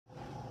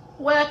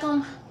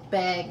Welcome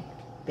back,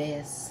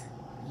 Best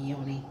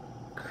Uni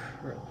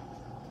crew.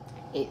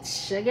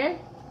 It's Sugar.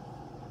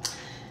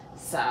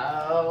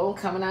 So,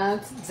 coming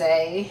on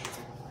today,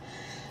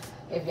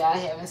 if y'all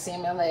haven't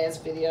seen my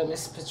last video,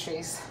 Miss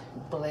Patrice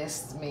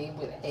blessed me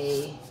with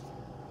a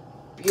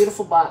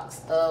beautiful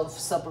box of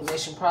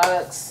Sublimation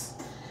products.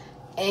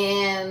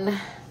 And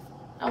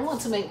I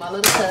want to make my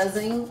little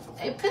cousin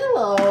a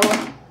pillow.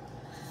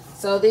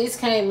 So these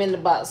came in the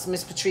box.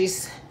 Miss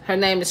Patrice, her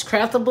name is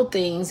Craftable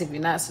Things. If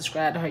you're not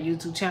subscribed to her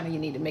YouTube channel, you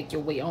need to make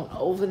your way on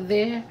over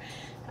there.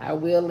 I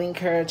will link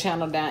her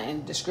channel down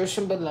in the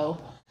description below.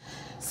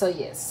 So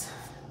yes,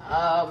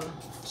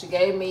 she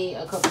gave me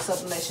a couple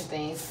sublimation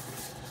things,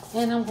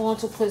 and I'm going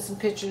to put some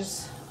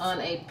pictures on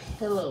a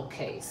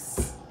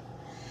pillowcase.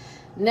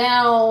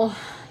 Now,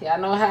 y'all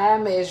know how I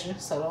measure,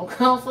 so don't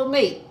come for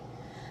me.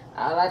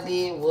 All I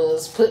did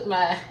was put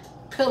my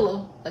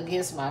pillow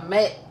against my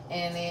mat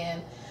and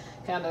then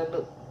kind of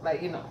look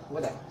like, you know,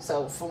 whatever.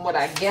 So from what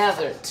I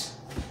gathered,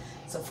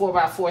 it's a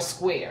 4x4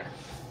 square.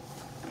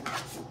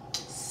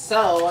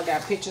 So I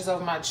got pictures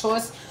of my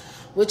choice,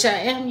 which I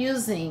am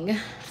using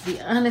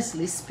the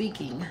Honestly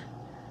Speaking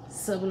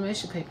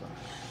sublimation paper.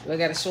 Do I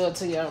gotta show it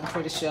to y'all? I'm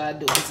pretty sure I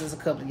do. This is a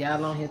couple of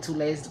y'all on here too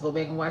lazy to go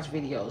back and watch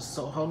videos,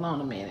 so hold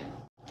on a minute.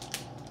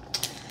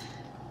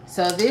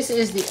 So this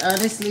is the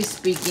Honestly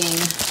Speaking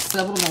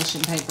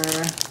sublimation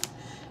paper.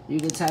 You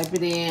can type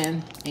it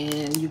in,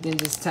 and you can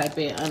just type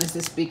in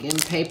Honestly Speaking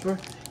paper,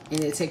 and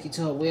it'll take you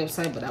to her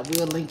website, but I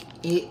will link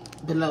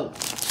it below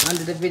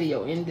under the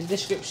video in the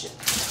description.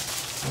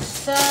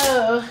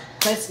 So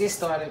let's get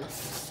started.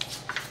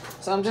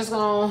 So I'm just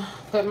gonna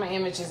put my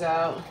images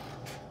out.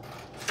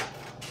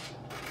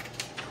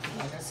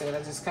 Like I said,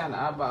 I just kind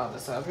of eyeballed it,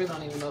 so I really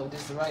don't even know if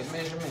this is the right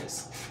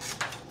measurements.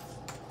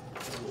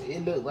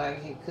 It looked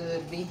like it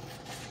could be.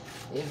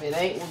 If it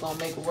ain't, we're gonna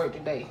make it work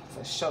today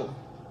for sure.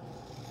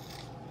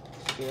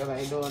 Girl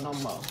ain't doing no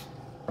more.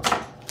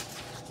 I'm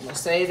gonna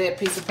save that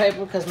piece of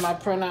paper because my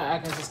printer, I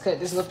can just cut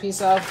this little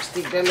piece off,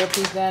 stick that little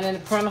piece down in the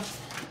printer,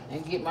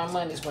 and get my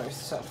money's worth.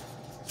 So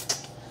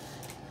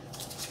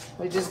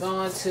we're just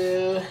going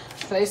to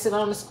place it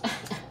on the.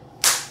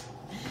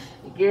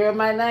 Girl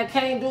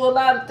can't do a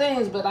lot of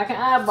things, but I can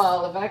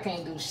eyeball if I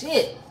can't do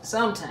shit.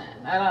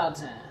 Sometimes, not all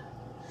the time.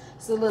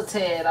 It's a little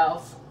tad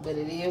off, but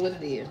it is what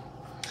it is.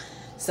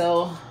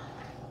 So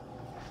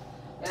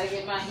gotta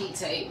get my heat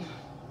tape.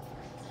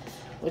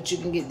 But you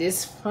can get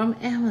this from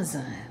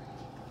Amazon.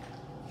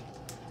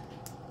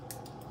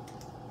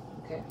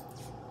 Okay.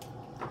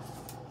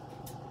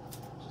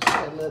 Just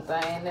put a little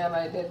thing in there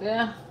like that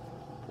there.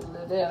 Put a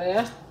little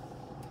there.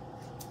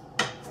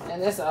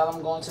 And that's all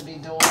I'm going to be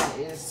doing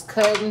is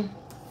cutting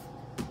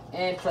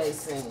and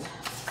placing.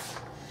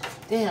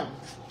 Damn.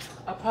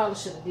 I probably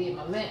should have did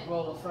my lint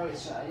roller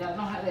first, y'all. Y'all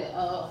know how that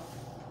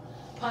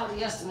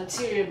polyester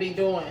material be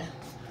doing.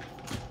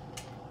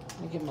 Let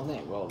me get my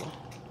lint roller.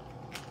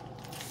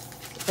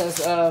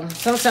 Because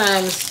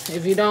sometimes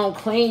if you don't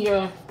clean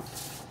your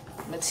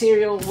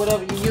material,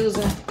 whatever you're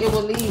using, it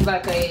will leave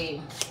like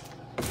a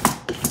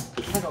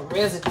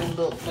residue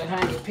look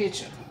behind your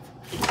picture.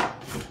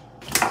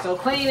 So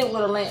clean it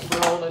with a lint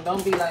roller.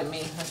 Don't be like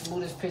me. Let's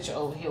move this picture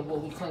over here where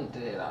we cleaned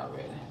it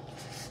already.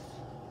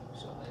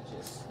 So that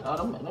just,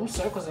 oh, them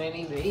circles ain't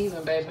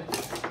even, baby.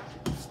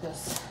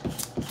 Because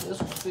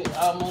this one fit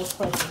almost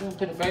perfect. We'll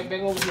put it back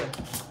over here.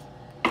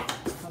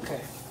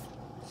 Okay.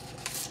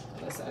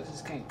 I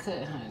just can't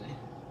cut, honey.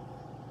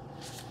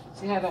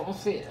 See how that one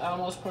fit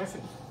almost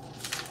perfect?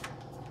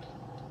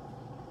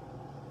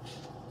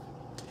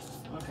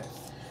 Okay,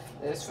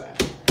 that's fine.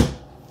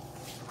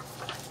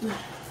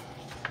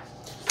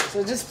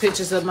 So just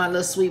pictures of my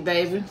little sweet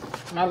baby,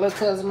 my little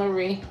cousin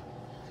Marie.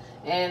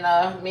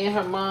 And me and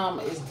her mom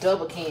is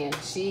double kin.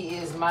 She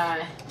is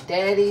my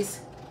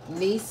daddy's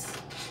niece,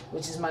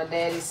 which is my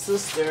daddy's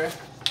sister,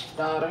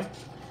 daughter,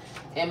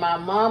 and my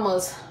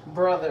mama's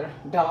brother,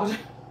 daughter.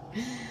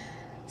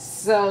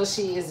 So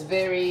she is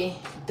very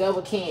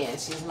double kin.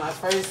 She's my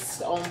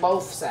first on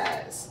both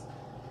sides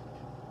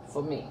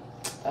for me.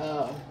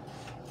 So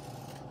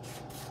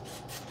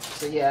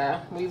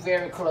yeah, we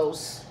very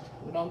close.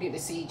 We don't get to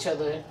see each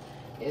other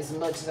as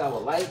much as I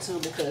would like to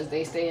because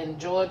they stay in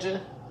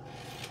Georgia.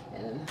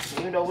 And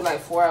even though we're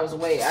like 4 hours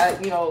away, I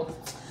done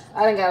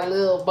got a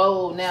little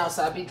bold now,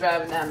 so I be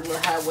driving down the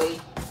little highway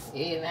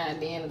every now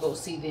and then to go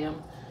see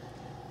them.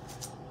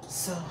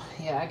 So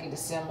yeah, I get to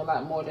see them a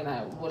lot more than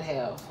I would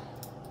have.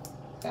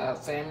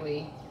 Got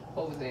family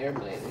over there,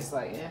 but it's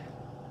like, yeah.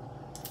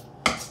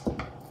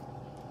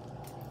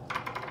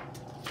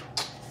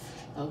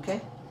 Okay.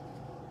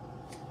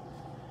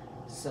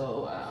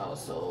 So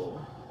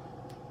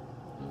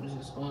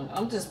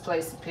I'm just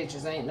placing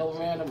pictures. Ain't no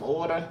random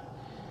order.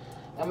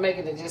 I'm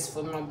making it just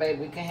for my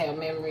baby. We can have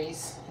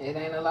memories. It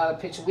ain't a lot of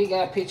pictures. We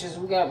got pictures.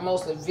 We got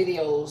mostly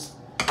videos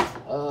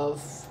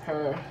of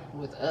her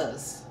with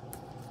us.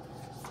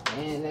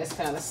 And that's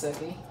kind of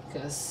sucky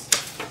because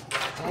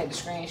I had the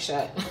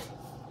screenshot.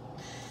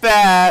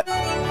 That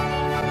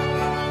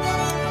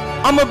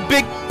I'm a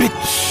big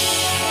bitch.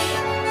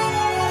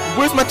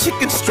 Where's my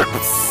chicken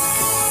strips?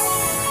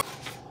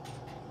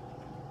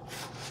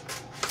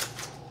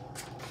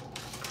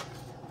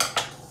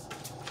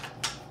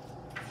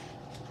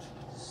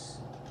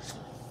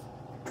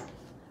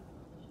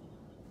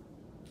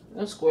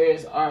 Them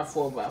squares are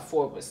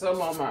 4x4, but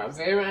some of them are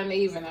very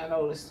uneven, I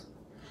noticed.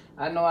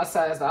 I know I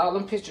sized all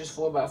them pictures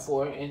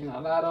 4x4, and a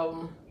lot of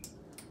them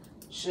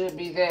should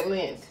be that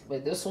length.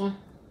 But this one,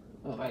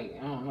 like,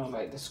 I don't know,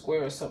 like the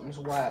square or something's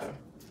wider.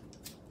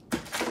 I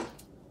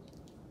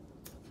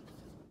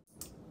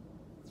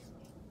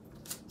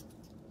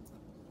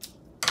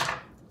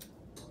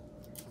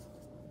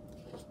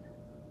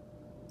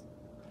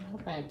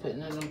hope I ain't putting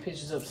none of them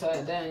pictures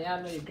upside down.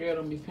 Y'all know your girl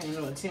don't be paying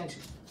no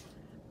attention.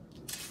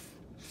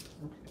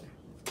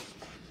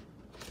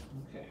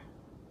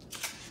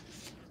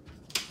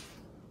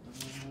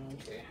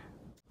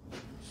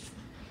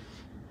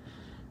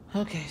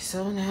 Okay,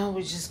 so now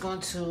we're just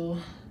going to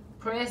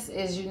press.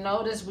 As you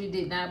notice, we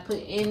did not put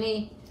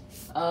any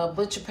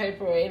butcher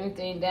paper or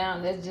anything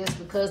down. That's just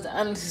because,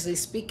 honestly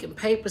speaking,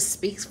 paper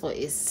speaks for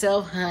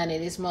itself, honey.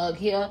 This mug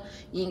here,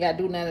 you ain't got to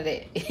do none of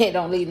that. It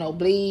don't leave no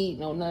bleed,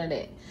 no none of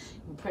that.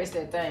 You press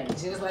that thing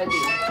just like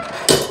this.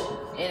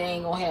 It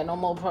ain't going to have no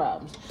more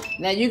problems.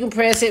 Now, you can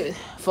press it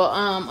for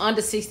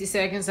under 60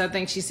 seconds. I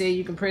think she said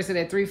you can press it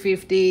at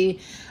 350,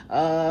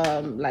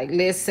 like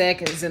less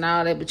seconds and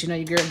all that. But, you know,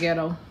 your girl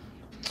ghetto.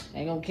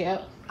 Ain't gonna care.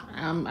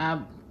 I'm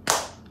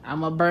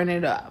gonna burn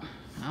it up.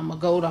 I'm gonna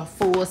go to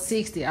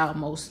 460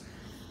 almost,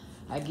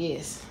 I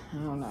guess. I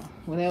don't know.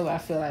 Whenever I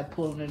feel like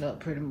pulling it up,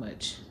 pretty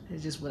much.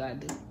 It's just what I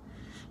do.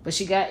 But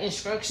she got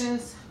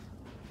instructions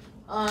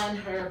on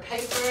her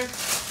paper.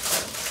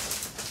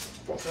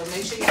 So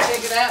make sure you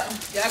check it out.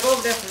 Y'all go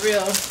over there for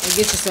real and get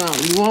you some.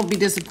 You won't be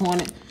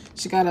disappointed.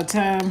 She got her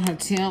time, her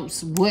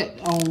temps, what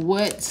on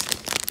what.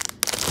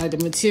 Like the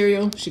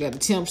material, she got the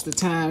temps, the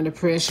time, the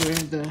pressure,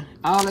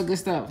 all that good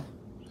stuff.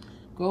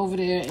 Go over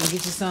there and get you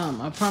some.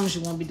 I promise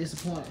you won't be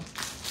disappointed.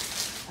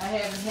 I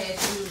haven't had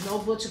to use no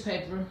butcher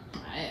paper.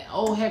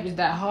 Old habits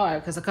die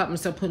hard because I caught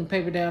myself putting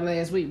paper down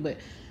last week, but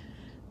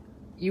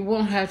you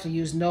won't have to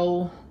use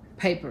no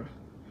paper,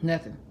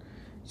 nothing.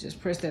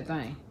 Just press that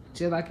thing,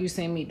 just like you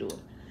seen me do it,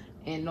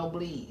 and no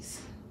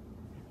bleeds.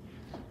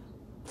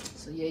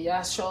 So yeah,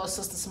 y'all show our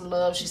sister some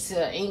love. She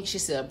sell ink, she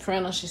sell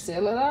printer, she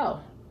sell it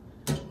all.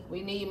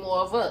 We need more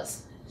of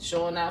us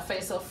showing our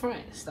face up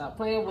front. Stop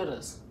playing with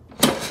us.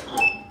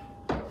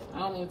 I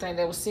don't even think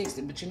that was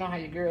 60, but you know how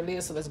your girl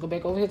is, so let's go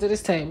back over here to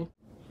this table.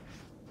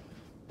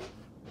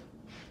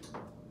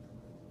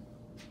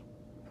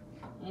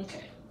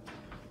 Okay.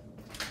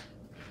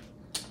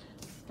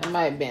 That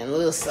might have been a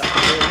little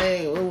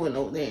something. We went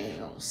over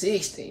there on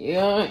 60, you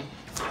know?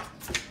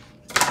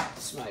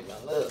 This might have been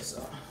a little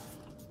something.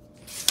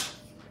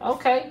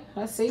 Okay,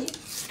 I see you.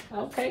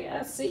 Okay,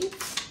 I see you.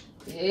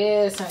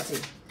 Yes,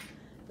 auntie.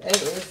 That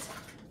is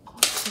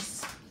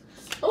gorgeous.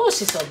 Oh,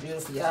 she's so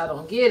beautiful. Y'all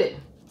don't get it.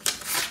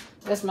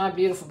 That's my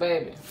beautiful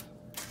baby.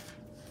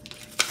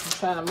 I'm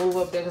trying to move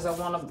up there because I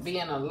want to be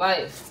in her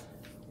life.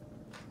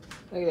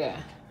 Look at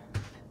that.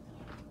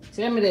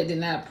 Tell me that did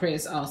not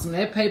press awesome.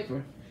 That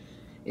paper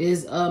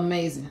is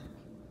amazing.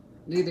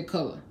 Look at the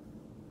color.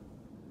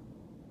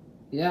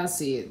 Y'all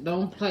see it.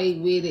 Don't play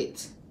with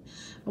it.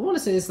 I want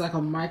to say it's like a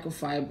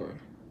microfiber.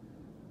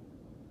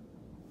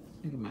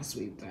 Look at my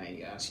sweet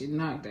thing, y'all. She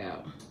knocked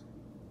out.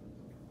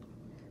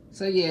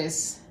 So,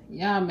 yes,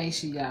 y'all make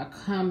sure y'all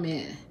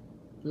comment,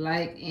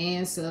 like,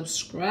 and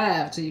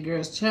subscribe to your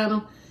girl's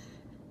channel.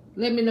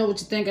 Let me know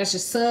what you think I should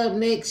sub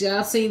next.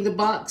 Y'all seen the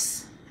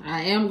box?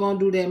 I am going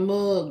to do that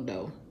mug,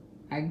 though.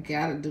 I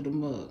got to do the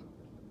mug.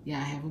 Y'all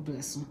have a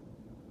blessed one.